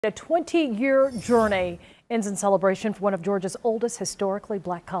A 20-year journey ends in celebration for one of Georgia's oldest historically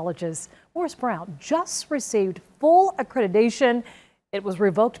black colleges. Morris Brown just received full accreditation. It was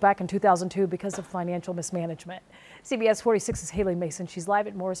revoked back in 2002 because of financial mismanagement. CBS 46's Haley Mason. She's live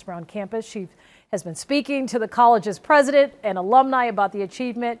at Morris Brown campus. She has been speaking to the college's president and alumni about the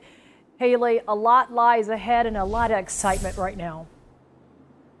achievement. Haley, a lot lies ahead and a lot of excitement right now.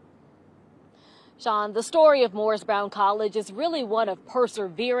 Sean, the story of Morris Brown College is really one of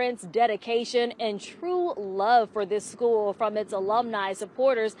perseverance, dedication, and true love for this school from its alumni,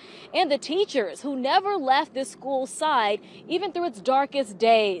 supporters, and the teachers who never left this school's side, even through its darkest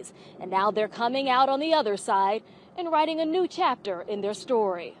days. And now they're coming out on the other side and writing a new chapter in their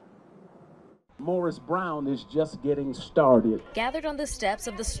story. Morris Brown is just getting started. Gathered on the steps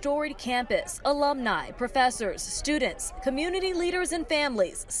of the storied campus, alumni, professors, students, community leaders, and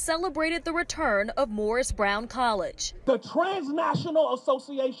families celebrated the return of Morris Brown College. The Transnational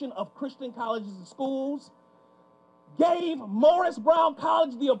Association of Christian Colleges and Schools gave Morris Brown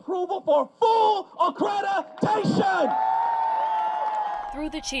College the approval for full accreditation.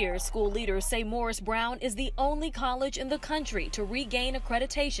 Through the cheers, school leaders say Morris Brown is the only college in the country to regain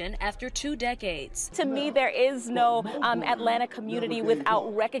accreditation after 2 decades. To me, there is no Atlanta community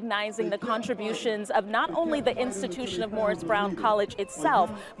without recognizing the contributions of not only the institution of Morris Brown College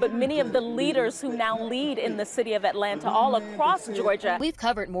itself, but many of the leaders who now lead in the city of Atlanta all across Georgia. We've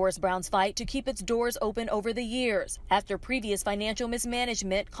covered Morris Brown's fight to keep its doors open over the years after previous financial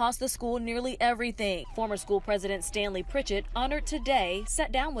mismanagement cost the school nearly everything. Former school president Stanley Pritchett, honored today,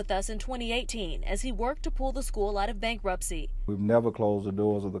 sat down with us in 2018 as he worked to pull the school out of bankruptcy. We've never closed the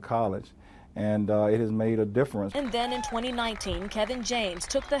doors of the college, and it has made a difference. And then in 2019, Kevin James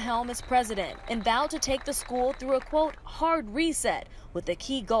took the helm as president and vowed to take the school through a, quote, hard reset with the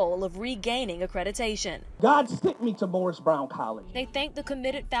key goal of regaining accreditation. God sent me to Morris Brown College. They thanked the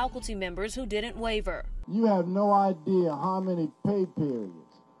committed faculty members who didn't waver. You have no idea how many pay periods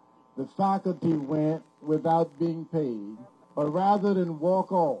the faculty went without being paid. But rather than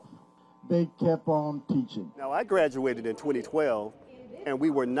walk off, they kept on teaching. Now, I graduated in 2012, and we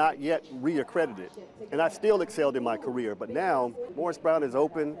were not yet reaccredited. And I still excelled in my career. But now, Morris Brown is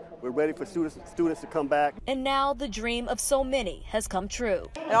open. We're ready for students to come back. And now the dream of so many has come true.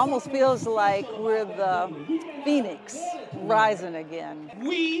 It almost feels like we're the phoenix rising again.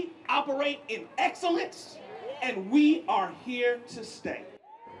 We operate in excellence, and we are here to stay.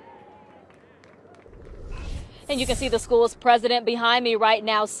 And you can see the school's president behind me right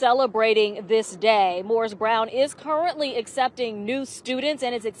now celebrating this day. Morris Brown is currently accepting new students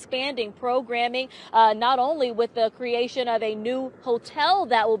and is expanding programming, not only with the creation of a new hotel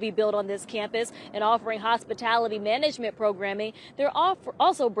that will be built on this campus and offering hospitality management programming, they're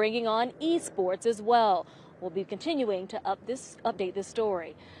also bringing on esports as well. We'll be continuing to update this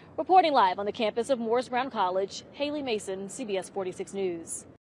story. Reporting live on the campus of Morris Brown College, Haley Mason, CBS 46 News.